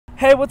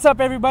Hey, what's up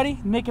everybody?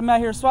 Nick and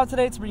Matt here at Swapt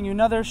today to bring you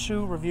another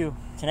shoe review.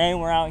 Today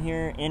we're out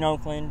here in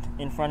Oakland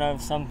in front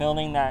of some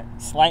building that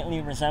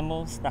slightly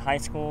resembles the high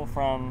school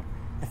from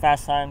the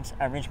Fast Times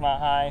at Ridgemont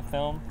High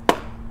film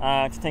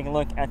to take a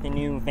look at the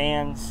new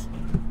VANS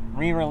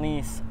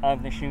re-release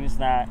of the shoes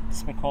that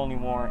Spicoli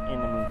wore in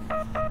the movie.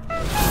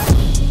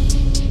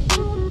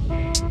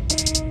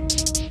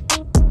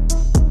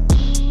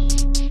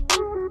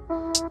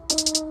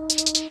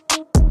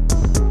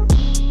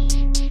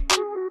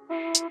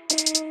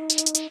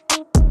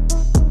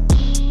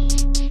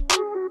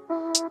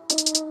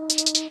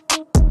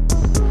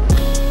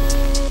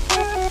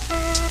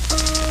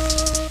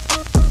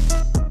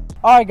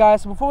 Alright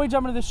guys, so before we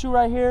jump into the shoe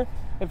right here,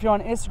 if you're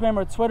on Instagram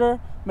or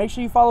Twitter, make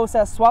sure you follow us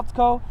at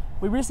Swaptco.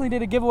 We recently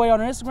did a giveaway on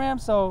our Instagram,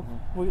 so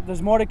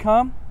there's more to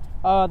come.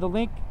 The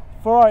link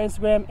for our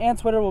Instagram and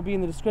Twitter will be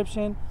in the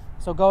description,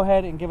 so go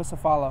ahead and give us a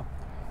follow.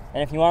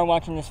 And if you are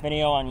watching this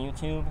video on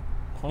YouTube,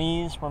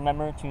 please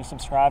remember to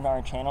subscribe to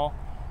our channel.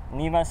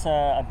 Leave us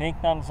a big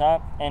thumbs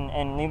up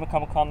and leave a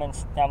couple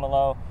comments down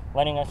below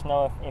letting us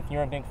know if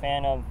you're a big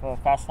fan of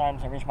Fast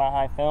Times at Ridgemont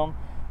High film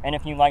and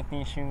if you like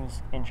these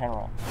shoes in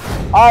general.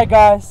 Alright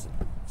guys,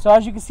 so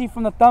as you can see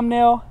from the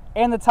thumbnail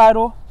and the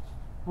title,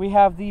 we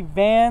have the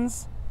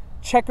VANS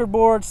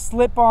checkerboard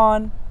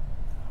slip-on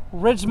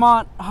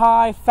Ridgemont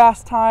High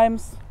Fast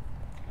Times.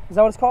 Is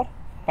that what it's called?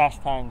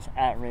 Fast Times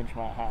at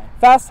Ridgemont High.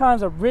 Fast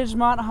Times at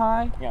Ridgemont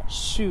High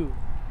shoe.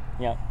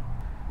 Yep.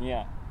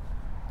 Yeah.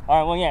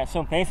 Alright, well yeah,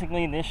 so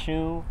basically this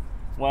shoe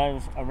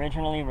was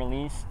originally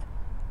released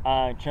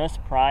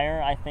just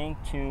prior, I think,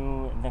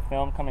 to the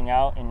film coming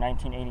out in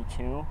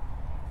 1982.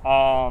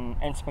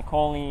 And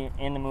Spicoli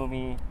in the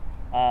movie,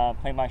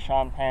 played by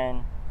Sean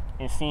Penn,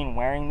 is seen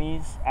wearing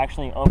these,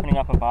 actually opening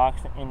up a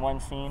box in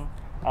one scene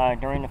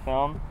during the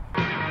film.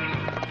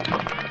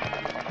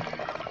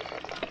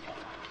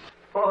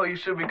 Oh, you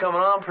should be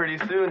coming on pretty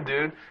soon,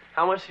 dude.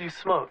 How much do you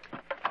smoke?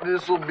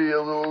 This will be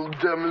a little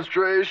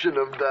demonstration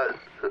of that.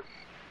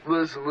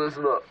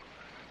 Listen up.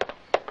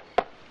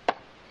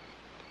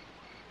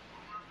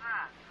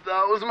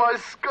 That was my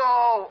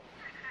skull.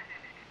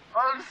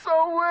 I'm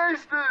so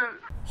wasted.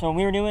 So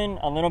we were doing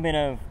a little bit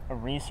of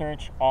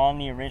research on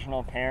the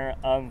original pair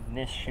of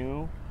this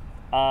shoe,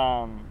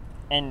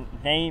 and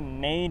they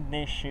made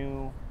this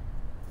shoe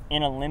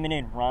in a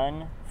limited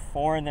run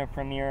for the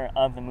premiere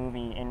of the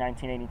movie in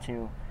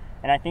 1982.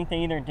 And I think they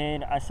either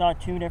did, I saw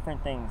two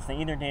different things. They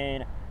either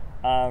did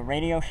a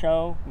radio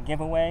show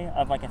giveaway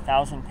of like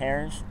 1,000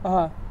 pairs,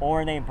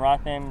 or they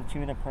brought them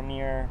to the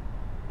premiere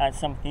at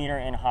some theater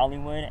in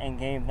Hollywood and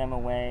gave them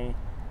away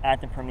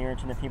at the premiere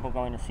to the people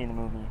going to see the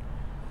movie.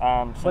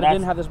 But it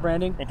didn't have this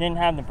branding? It didn't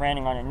have the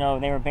branding on it, no.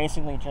 They were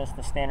basically just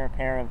the standard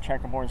pair of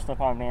checkerboard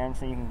slip-on VANS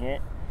that you can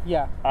get.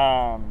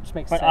 Yeah, which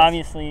makes sense. But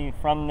obviously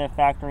from the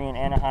factory in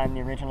Anaheim,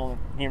 the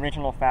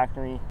original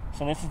factory.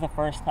 So this is the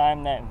first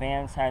time that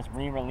VANS has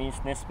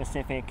re-released this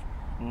specific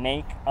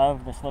make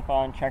of the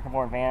slip-on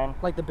checkerboard van.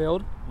 Like the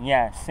build?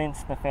 Yeah,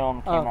 since the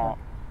film came out.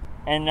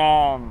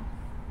 And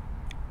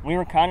we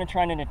were kind of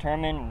trying to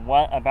determine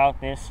what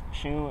about this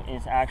shoe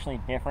is actually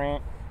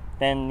different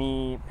than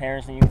the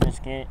pairs that you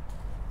just get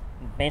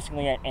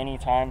basically at any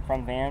time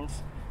from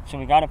VANS. So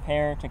we got a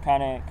pair to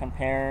kind of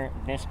compare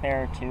this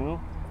pair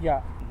to.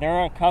 Yeah. There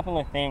are a couple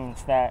of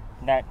things that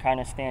kind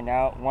of stand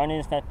out. One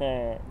is that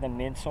the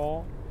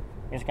midsole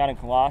has got a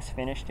gloss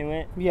finish to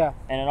it. Yeah.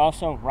 And it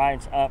also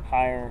rides up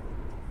higher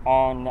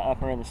on the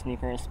upper of the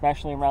sneaker,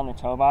 especially around the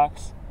toe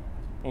box.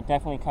 It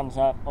definitely comes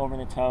up over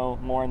the toe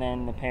more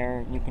than the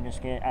pair you can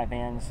just get at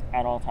VANS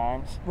at all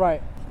times.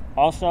 Right.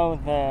 Also,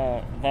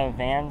 the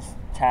VANS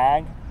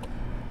tag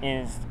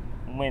is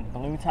with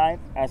blue type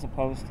as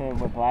opposed to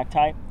with black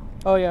type.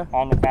 Oh yeah.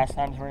 On the Fast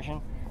Times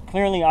version.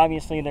 Clearly,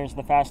 obviously, there's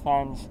the Fast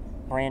Times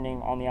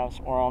branding on the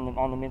outsole or on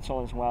the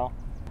midsole as well.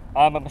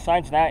 But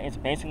besides that, it's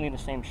basically the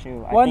same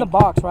shoe. Well, in the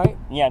box, right?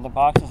 Yeah, the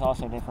box is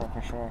also different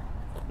for sure.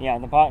 Yeah,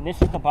 this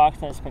is the box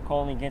that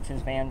Spicoli gets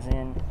his VANS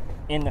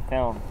in the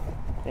film.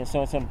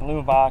 So it's a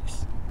blue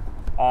box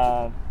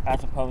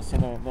as opposed to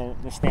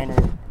the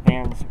standard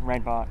VANS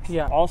red box.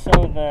 Yeah. Also,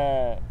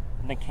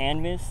 the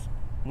canvas,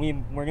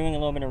 we're doing a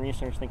little bit of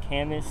research. The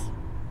canvas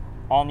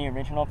on the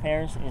original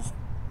pairs is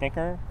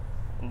thicker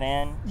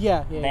than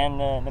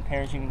the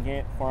pairs you can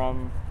get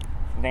from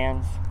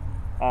VANS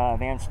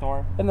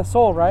store. And the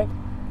sole, right?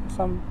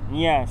 Some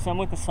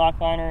with the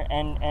sock liner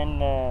and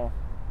the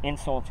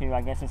insole too.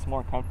 I guess it's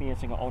more comfy.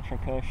 It's like an ultra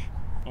cush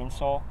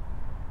insole.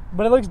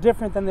 But it looks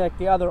different than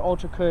the other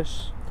ultra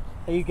cush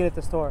that you get at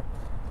the store.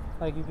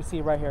 Like you can see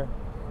right here.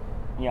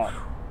 Yeah.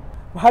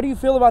 How do you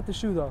feel about the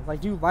shoe though? Like,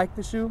 do you like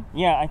the shoe?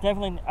 Yeah, I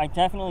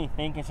definitely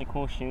think it's a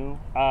cool shoe.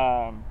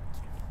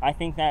 I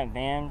think that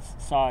VANS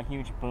saw a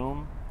huge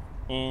boom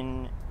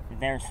in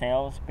their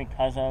sales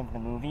because of the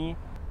movie.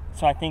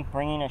 So I think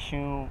bringing a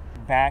shoe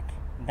back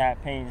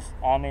that pays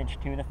homage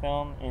to the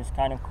film is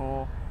kind of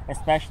cool,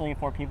 especially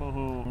for people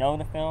who know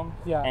the film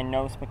and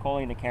know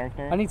Spicoli, the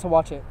character. I need to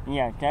watch it.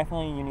 Yeah,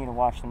 definitely you need to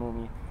watch the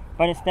movie.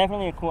 But it's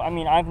definitely a cool. I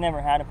mean, I've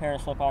never had a pair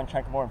of slip-on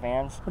checkerboard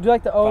Vans. Do you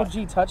like the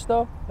OG touch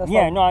though? That's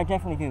yeah, no, I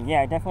definitely do.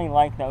 Yeah, I definitely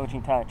like the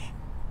OG touch,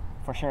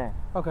 for sure.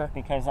 Okay.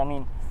 Because I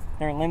mean,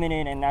 they're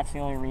limited, and that's the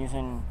only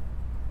reason.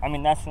 I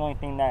mean, that's the only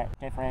thing that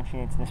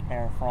differentiates this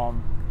pair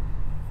from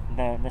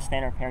the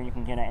standard pair you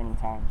can get at any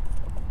time.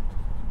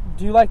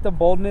 Do you like the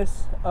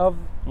boldness of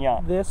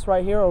this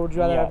right here, or would you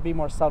rather it be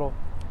more subtle?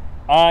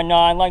 No,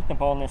 I like the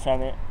boldness of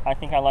it. I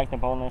think I like the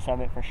boldness of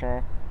it for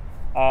sure.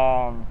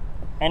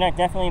 And it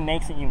definitely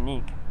makes it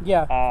unique.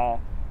 Yeah.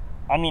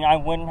 I mean, I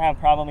wouldn't have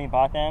probably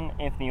bought them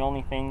if the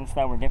only things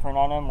that were different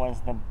on them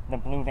was the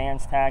blue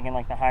Vans tag and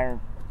like the higher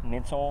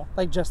midsole.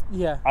 Like just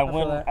I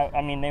wouldn't.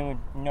 I mean,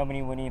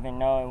 nobody would even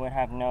know. It would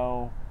have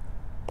no,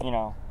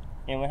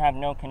 it would have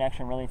no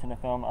connection really to the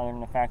film other than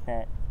the fact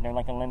that they're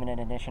like a limited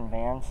edition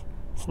Vans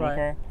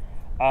sneaker.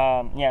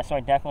 Right. Yeah. So I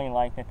definitely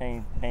like that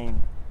they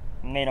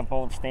made a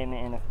bold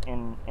statement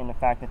in the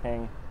fact that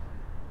they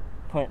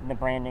put the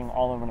branding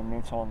all over the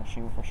midsole of the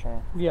shoe for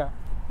sure. Yeah.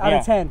 Out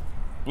of 10.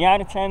 Yeah,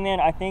 out of 10, man.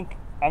 I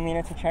mean,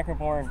 it's a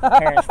checkerboard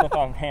pair of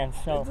slip-on Vans.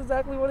 So that's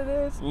exactly what it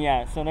is.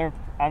 Yeah. So they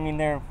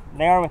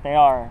are what they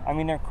are. I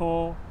mean, they're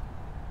cool.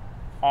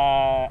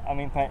 I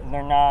mean, but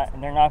they're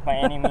not by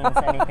any means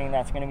anything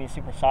that's going to be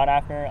super sought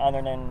after,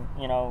 other than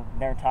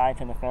they're tied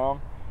to the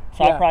film.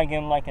 So I'd probably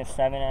give them like a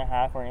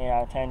 7.5 or 8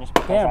 out of 10, just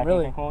because I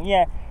think they're cool.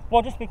 Yeah.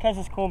 Well, just because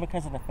it's cool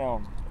because of the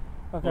film.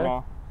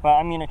 Okay. But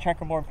I mean, a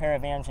checkerboard pair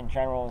of Vans in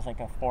general is like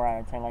a 4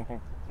 out of 10. Like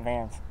they're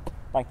Vans.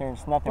 Like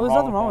there's nothing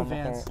wrong with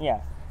them. Vans.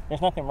 Yeah.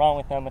 There's nothing wrong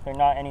with them, but they're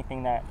not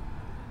anything that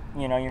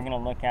you're gonna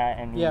look at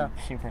and be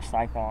super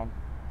psyched on.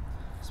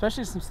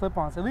 Especially some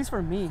slip-ons. At least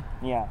for me.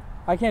 Yeah.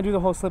 I can't do the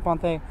whole slip-on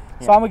thing.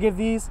 So I'm gonna give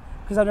these,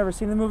 because I've never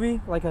seen the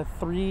movie, like a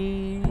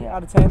 3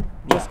 out of 10.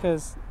 Just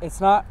because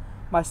it's not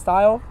my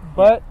style,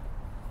 but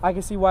I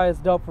can see why it's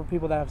dope for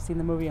people that have seen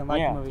the movie and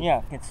like the movie.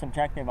 Yeah, it's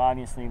subjective,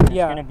 obviously, but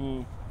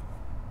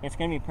it's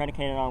gonna be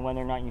predicated on whether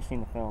or not you've seen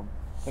the film,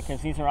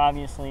 because these are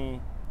obviously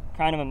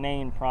kind of a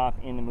main prop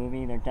in the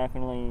movie. They're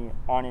definitely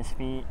on his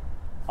feet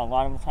a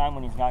lot of the time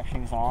when he's got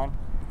shoes on.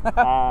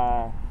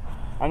 I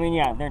mean,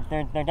 yeah, they're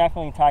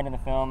definitely tied to the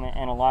film,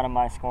 and a lot of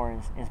my score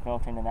is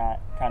built into that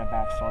kind of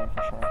backstory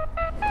for sure.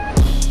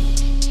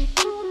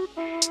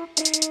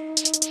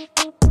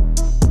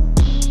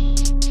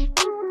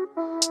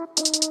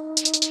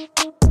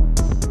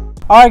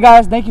 Alright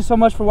guys, thank you so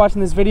much for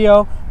watching this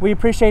video. We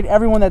appreciate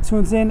everyone that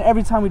tunes in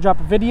every time we drop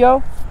a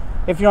video.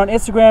 If you're on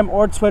Instagram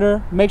or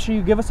Twitter, make sure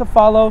you give us a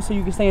follow so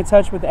you can stay in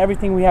touch with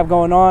everything we have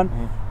going on,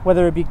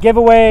 whether it be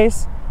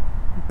giveaways,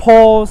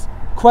 polls,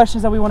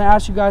 questions that we want to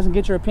ask you guys and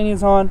get your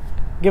opinions on.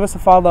 Give us a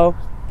follow.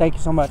 Thank you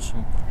so much.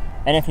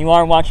 And if you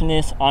are watching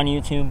this on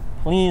YouTube,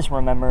 please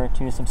remember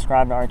to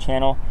subscribe to our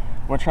channel.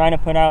 We're trying to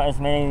put out as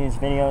many of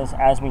these videos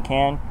as we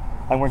can.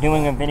 Like, we're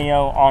doing a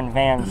video on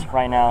Vans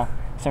right now.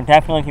 So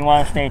definitely, if you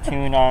want to stay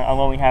tuned on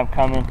what we have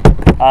coming,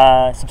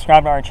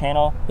 subscribe to our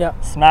channel.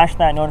 Smash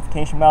that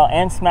notification bell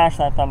and smash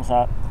that thumbs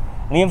up.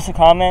 Leave us a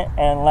comment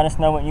and let us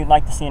know what you'd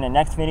like to see in the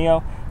next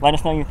video. Let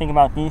us know what you think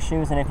about these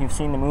shoes and if you've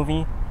seen the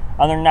movie.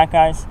 Other than that,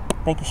 guys,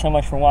 thank you so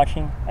much for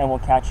watching, and we'll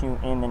catch you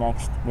in the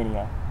next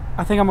video.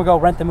 I think I'm going to go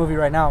rent the movie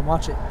right now and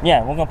watch it.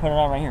 Yeah, we're going to put it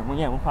on right here. Well,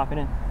 yeah, we'll pop it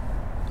in.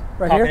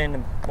 Right here?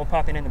 We'll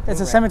pop it in the Blu-ray.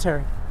 It's a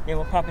cemetery. Yeah,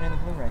 we'll pop it in the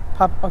Blu-ray.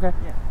 Okay.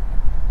 Yeah.